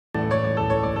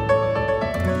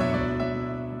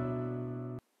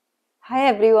Hi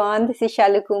everyone, this is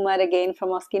Shalu Kumar again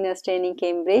from OSCE Nurse Training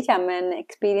Cambridge. I'm an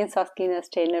experienced OSCE Nurse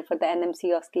Trainer for the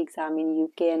NMC OSCE exam in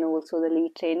UK and also the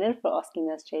lead trainer for OSCE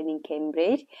Nurse Training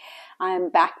Cambridge. I am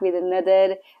back with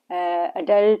another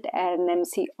adult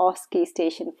NMC OSCE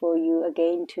station for you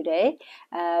again today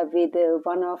with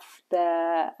one of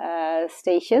the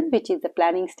stations, which is the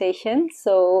planning station.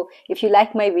 So if you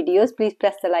like my videos, please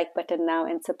press the like button now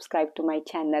and subscribe to my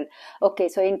channel. Okay,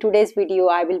 so in today's video,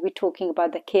 I will be talking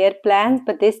about the care plans,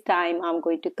 but this time I'm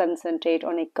going to concentrate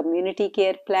on a community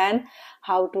care plan,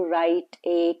 how to write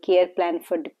a care plan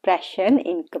for depression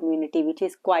in community, which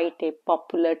is quite a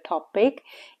popular topic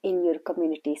in your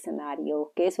community scenario.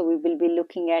 Okay, so we will be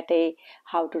looking at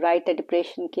how to write a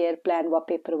depression care plan, what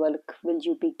paperwork will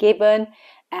you be given,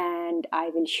 and I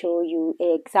will show you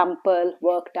an example,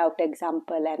 worked out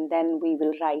example, and then we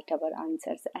will write our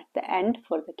answers at the end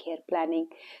for the care planning.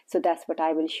 So that's what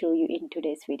I will show you in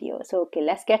today's video. So okay,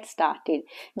 let's get started.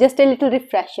 Just a little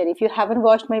refresher, if you haven't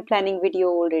watched my planning video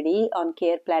already on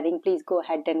care planning, please go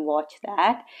ahead and watch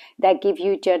that. That gives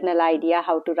you general idea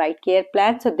how to write care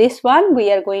plan. So this one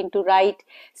we are going to write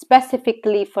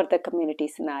specifically for the community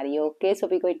scenario. Okay, so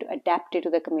we're going to adapt it to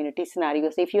the community scenario.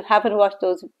 So if you haven't watched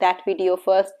that video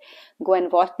first, go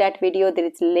and watch that video. There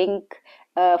is a link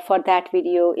for that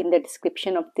video in the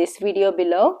description of this video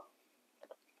below.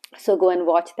 So go and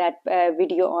watch that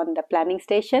video on the planning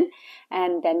station,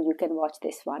 and then you can watch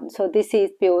this one. So this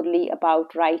is purely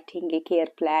about writing a care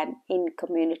plan in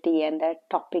community, and the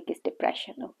topic is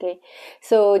depression. Okay,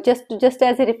 so just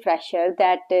as a refresher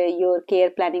that your care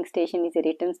planning station is a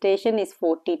written station, is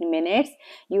 14 minutes.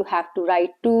 You have to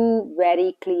write two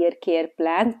very clear care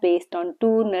plans based on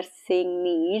two nursing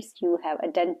needs you have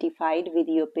identified with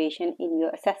your patient in your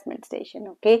assessment station.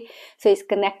 Okay, so it's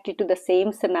connected to the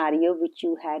same scenario which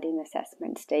you had in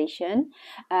assessment station.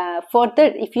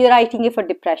 If you're writing it for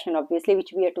depression, obviously,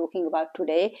 which we are talking about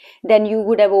today, then you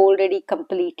would have already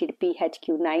completed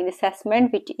PHQ-9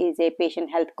 assessment, which is a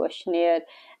patient health questionnaire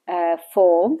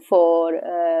form for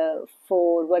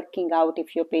working out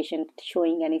if your patient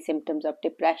showing any symptoms of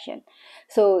depression.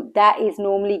 So that is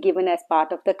normally given as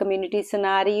part of the community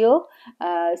scenario.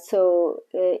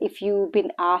 If you've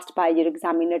been asked by your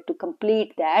examiner to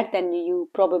complete that, then you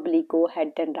probably go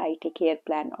ahead and write a care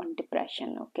plan on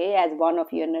depression, okay, as one of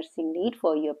your nursing need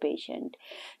for your patient.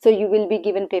 So you will be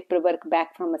given paperwork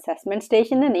back from assessment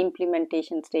station and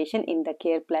implementation station in the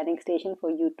care planning station for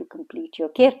you to complete your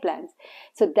care plans.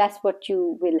 So that's what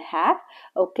you will have.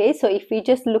 Okay, so if we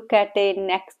just look at it,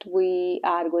 next we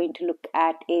are going to look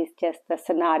at is just the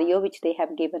scenario which they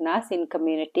have given us in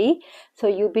community. So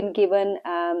you've been given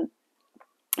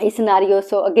a scenario.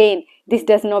 So again, this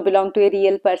does not belong to a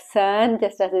real person.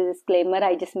 Just as a disclaimer,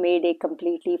 I just made it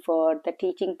completely for the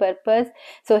teaching purpose.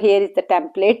 So here is the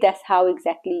template. That's how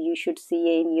exactly you should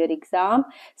see it in your exam.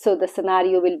 So the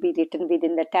scenario will be written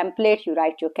within the template. You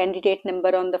write your candidate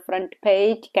number on the front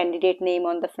page, candidate name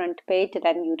on the front page,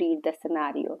 then you read the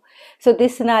scenario. So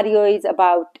this scenario is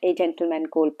about a gentleman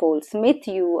called Paul Smith.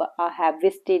 You have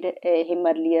visited him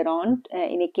earlier on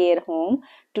in a care home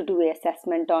to do an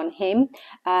assessment on him.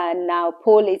 Now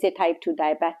Paul is a type 2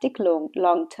 diabetic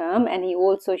long term, and he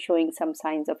also showing some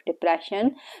signs of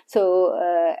depression. So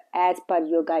as per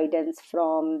your guidance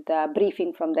from the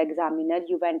briefing from the examiner,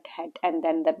 you went ahead and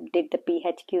then did the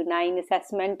PHQ-9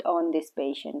 assessment on this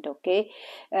patient. Okay,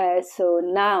 so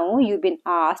now you've been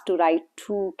asked to write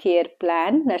two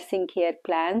nursing care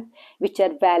plans which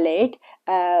are valid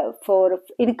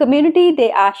in community.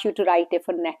 They ask you to write it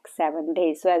for next 7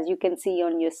 days. So as you can see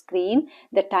on your screen,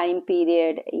 the time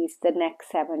period is the next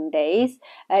 7 days.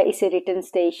 It's a written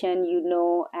station,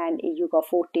 and you got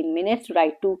 14 minutes to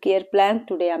write two care plans.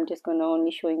 Today I'm just going to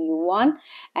only showing you one,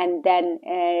 and then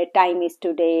time is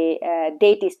today,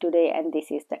 date is today, and this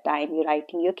is the time you're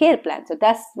writing your care plan. So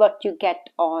that's what you get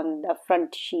on the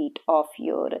front sheet of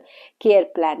your care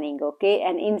planning. Okay,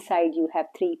 and inside you have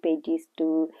 3 pages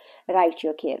to write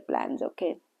your care plans.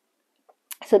 Okay,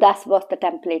 so that's what the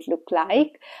template look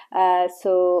like.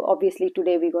 So obviously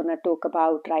today we're going to talk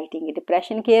about writing a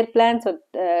depression care plan. So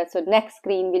next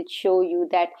screen will show you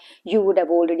that you would have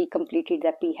already completed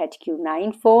the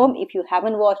PHQ-9 form. If you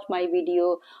haven't watched my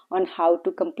video on how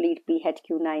to complete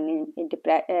PHQ-9 in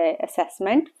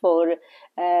assessment for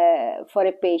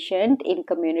a patient in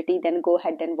community, then go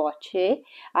ahead and watch it.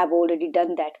 I've already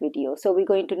done that video. So we're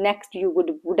going to next, you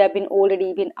would have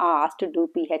already been asked to do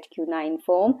PHQ-9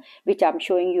 form, which I'm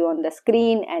showing you on the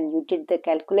screen, and you did the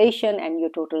calculation and your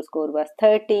total score was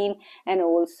 13. And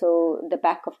also the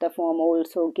back of the form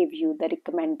also give you the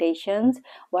recommendations,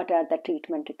 what are the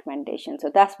treatment recommendations.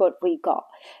 So that's what we got.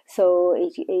 So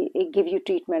it gives you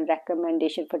treatment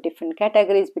recommendation for different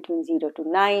categories between 0 to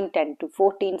 9, 10 to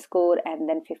 14 score, and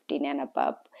then 15 and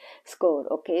above score.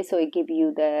 Okay, so it gives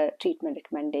you the treatment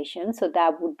recommendation, so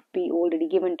that would be already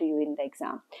given to you in the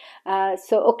exam.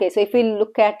 So if we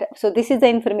look at, so this is the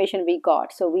information we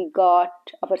got. So we got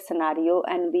our scenario,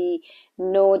 and we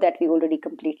know that we already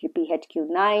completed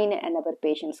PHQ-9 and our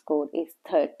patient score is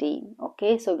 13.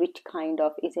 Okay, so which kind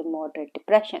of is a moderate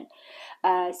depression.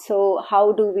 So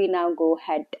how do we now go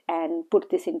ahead and put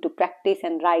this into practice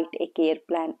and write a care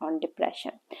plan on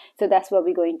depression? So that's what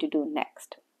we're going to do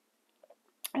next.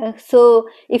 So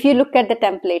if you look at the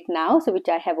template now, so which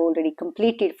I have already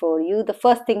completed for you, the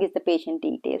first thing is the patient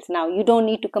details. Now you don't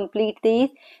need to complete these,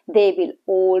 they will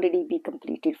already be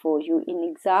completed for you in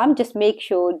exam. Just make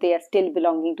sure they are still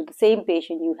belonging to the same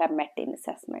patient you have met in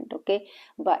assessment, okay?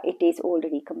 But it is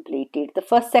already completed. The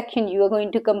first section you are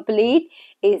going to complete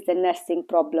is the nursing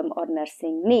problem or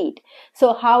nursing need.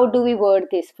 So how do we word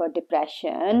this for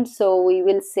depression? So we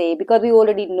will say, because we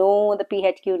already know the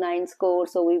PHQ-9 score,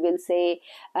 so we will say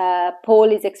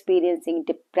Paul is experiencing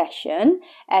depression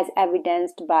as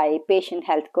evidenced by patient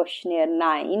health questionnaire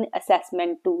 9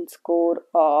 assessment tool score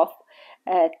of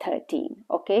 13.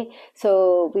 Okay,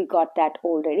 so we got that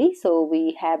already, so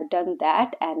we have done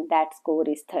that, and that score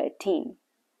is 13.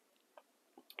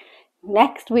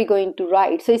 Next we're going to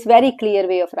write, so it's very clear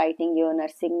way of writing your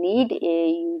nursing need.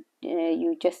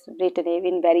 You just written it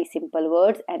in very simple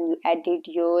words, and you added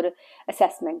your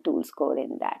assessment tool score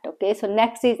in that. Okay, so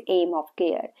next is aim of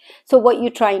care. So what you're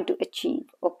trying to achieve.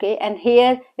 Okay, and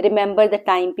here remember the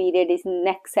time period is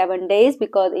next 7 days,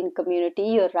 because in community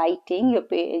you're writing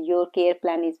your care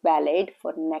plan is valid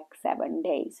for next 7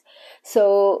 days.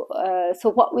 So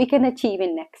what we can achieve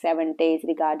in next 7 days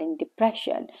regarding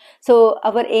depression. So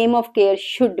our aim of care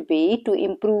should be to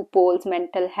improve Paul's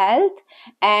mental health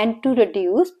and to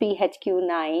reduce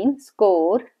PHQ-9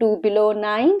 score to below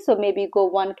 9. So maybe go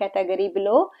one category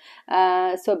below.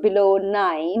 So below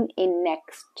 9 in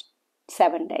next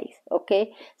 7 days.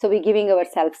 Okay, so we're giving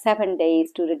ourselves 7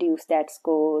 days to reduce that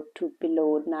score to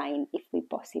below 9 if we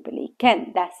possibly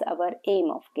can. That's our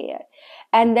aim of care.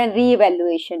 And then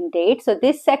re-evaluation date. So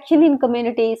this section in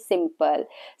community is simple.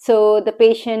 So the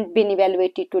patient been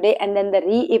evaluated today, and then the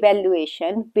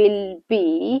re-evaluation will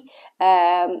be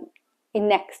in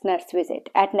next nurse visit,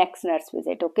 at next nurse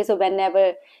visit. Okay, so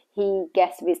whenever he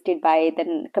gets visited by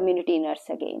the community nurse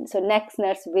again. So next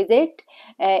nurse visit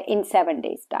in 7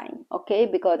 days time. Okay,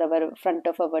 because our front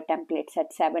of our template said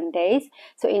 7 days.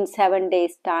 So in 7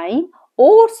 days time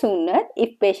or sooner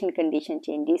if patient condition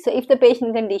changes. So if the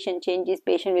patient condition changes,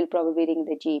 patient will probably ring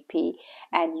the GP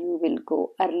and you will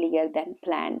go earlier than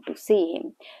planned to see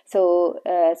him. So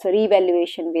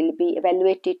re-evaluation will be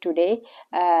evaluated today.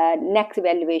 Next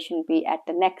evaluation will be at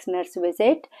the next nurse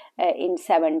visit in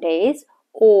 7 days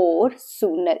or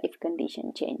sooner if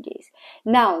condition changes.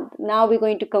 Now we're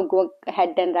going to go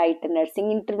ahead and write the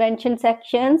nursing intervention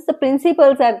sections. The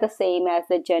principles are the same as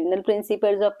the general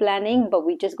principles of planning, but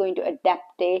we're just going to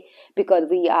adapt it because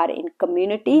we are in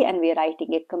community and we're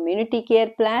writing a community care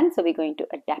plan, so we're going to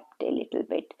adapt a little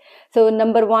bit. So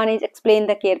number 1 is explain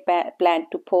the care plan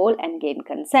to Paul and gain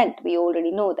consent. We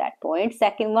already know that point.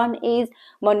 Second one is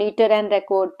monitor and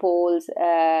record Paul's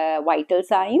vital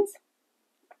signs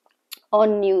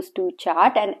on news to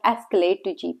chart and escalate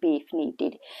to GP if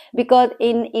needed, because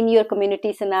in your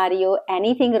community scenario,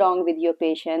 anything wrong with your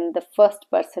patient, the first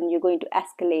person you're going to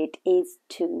escalate is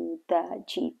to the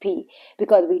GP,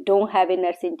 because we don't have a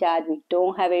nurse in charge, we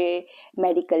don't have a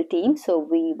medical team. So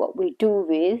what we do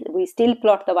is we still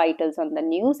plot the vitals on the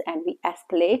news and we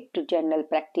escalate to general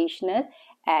practitioner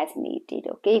as needed,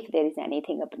 okay, if there is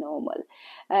anything abnormal.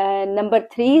 Number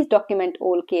 3 is document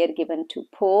all care given to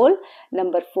Paul.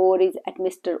 Number 4 is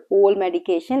administer all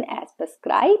medication as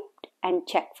prescribed and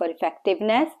check for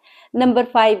effectiveness. Number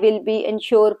 5 will be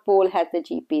ensure Paul has the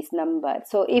GP's number.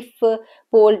 So if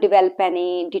Paul develop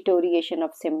any deterioration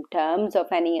of symptoms of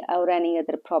any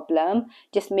other problem,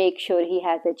 just make sure he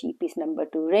has the GP's number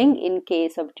to ring in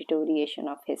case of deterioration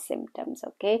of his symptoms.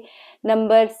 Okay.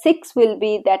 Number 6 will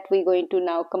be that we're going to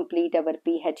now complete our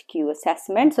PHQ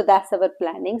assessment. So that's our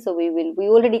planning. So we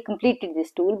already completed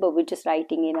this tool, but we're just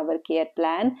writing in our care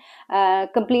plan.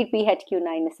 Complete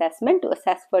PHQ-9 assessment to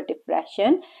assess for different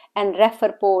depression, and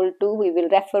refer poll to, we will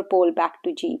refer poll back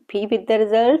to GP with the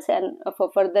results and for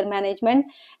further management,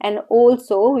 and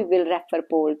also we will refer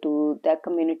poll to the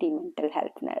community mental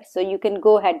health nurse. So you can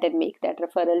go ahead and make that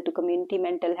referral to community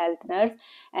mental health nurse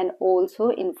and also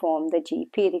inform the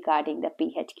GP regarding the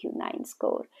PHQ-9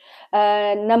 score.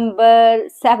 Number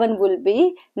 7 will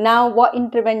be now what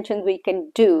interventions we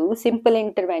can do, simple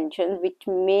interventions which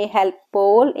may help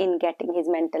Paul in getting his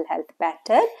mental health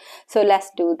better. So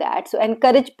let's do that. So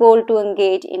encourage Paul to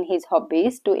engage in his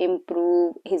hobbies to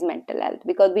improve his mental health,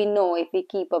 because we know if we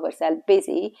keep ourselves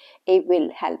busy, it will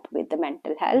help with the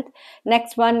mental health.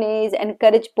 Next one is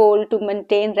encourage Paul to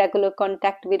maintain regular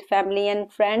contact with family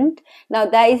and friends. Now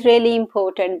that is really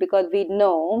important, because we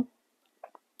know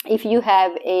if you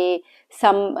have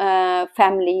some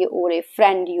family or a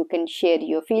friend you can share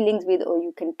your feelings with or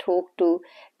you can talk to,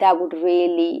 that would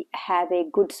really have a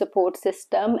good support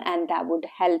system, and that would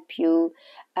help you,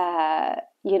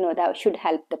 that should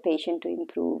help the patient to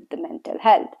improve the mental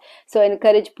health. So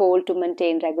encourage Paul to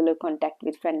maintain regular contact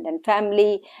with friends and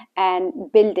family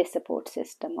and build a support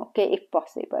system, okay, if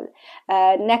possible.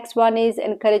 Next one is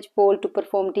encourage Paul to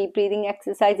perform deep breathing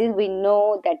exercises. We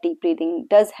know that deep breathing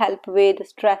does help with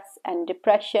stress and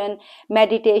depression,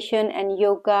 meditation and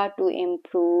yoga to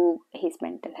improve his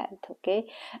mental health, okay.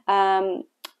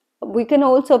 We can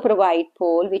also provide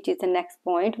Paul, which is the next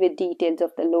point, with details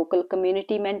of the local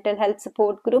community mental health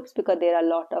support groups, because there are a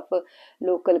lot of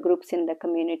local groups in the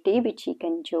community which he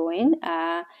can join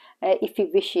if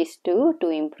he wishes to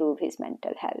improve his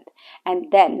mental health.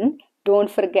 And then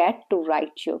don't forget to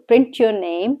print your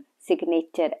name,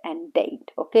 signature and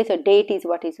date, okay. So date is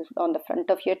what is on the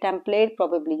front of your template,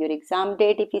 probably your exam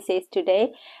date if he says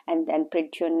today, and then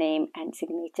print your name and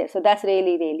signature. So that's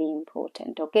really, really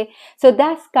important, okay. So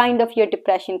that's kind of your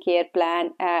depression care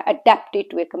plan adapted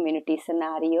to a community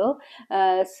scenario.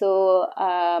 So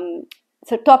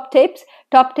top tips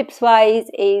wise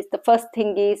is, the first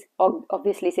thing is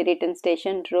obviously it's a written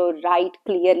station, write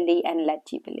clearly and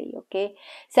legibly, okay.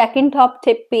 Second top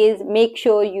tip is make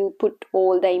sure you put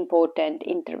all the important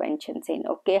interventions in,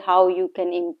 okay, how you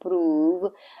can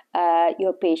improve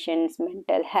your patient's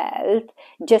mental health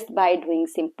just by doing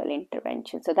simple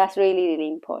interventions. So that's really, really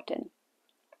important.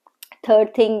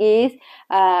 Third thing is,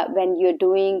 when you're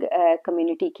doing a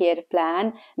community care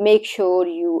plan, make sure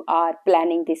you are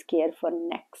planning this care for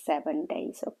next 7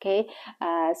 days, okay.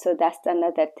 So that's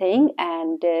another thing.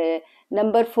 And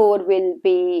number 4 will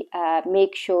be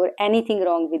make sure anything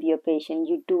wrong with your patient,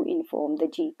 you do inform the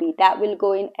GP. That will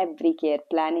go in every care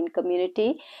plan in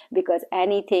community, because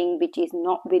anything which is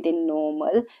not within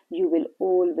normal, you will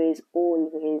always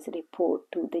report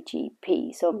to the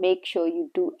GP. So make sure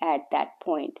you do add that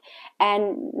point.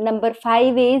 And number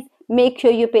 5 is make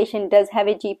sure your patient does have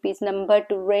a GP's number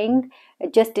to ring,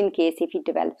 just in case if he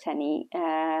develops any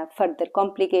further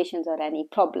complications or any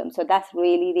problems. So that's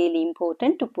really, really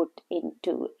important to put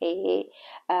into in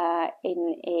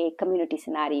a community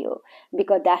scenario,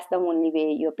 because that's the only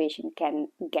way your patient can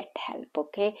get help,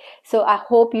 okay. So I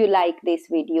hope you like this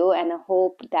video, and I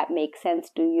hope that makes sense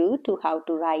to you to how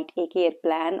to write a care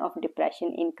plan of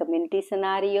depression in community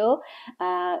scenario.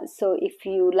 So if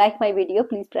you like my video,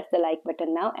 please press the like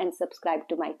button now and subscribe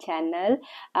to my channel.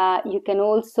 You can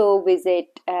also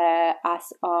visit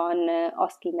us on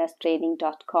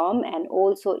OSCEnursetraining.com, and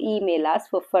also email us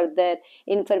for further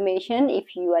information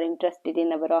if you are interested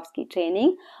in our OSCE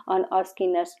training on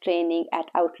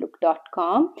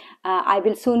OSCEnursetraining@outlook.com. I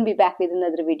will soon be back with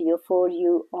another video for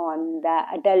you on the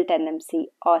adult NMC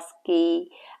OSCE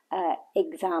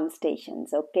exam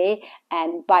stations, okay.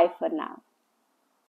 And bye for now.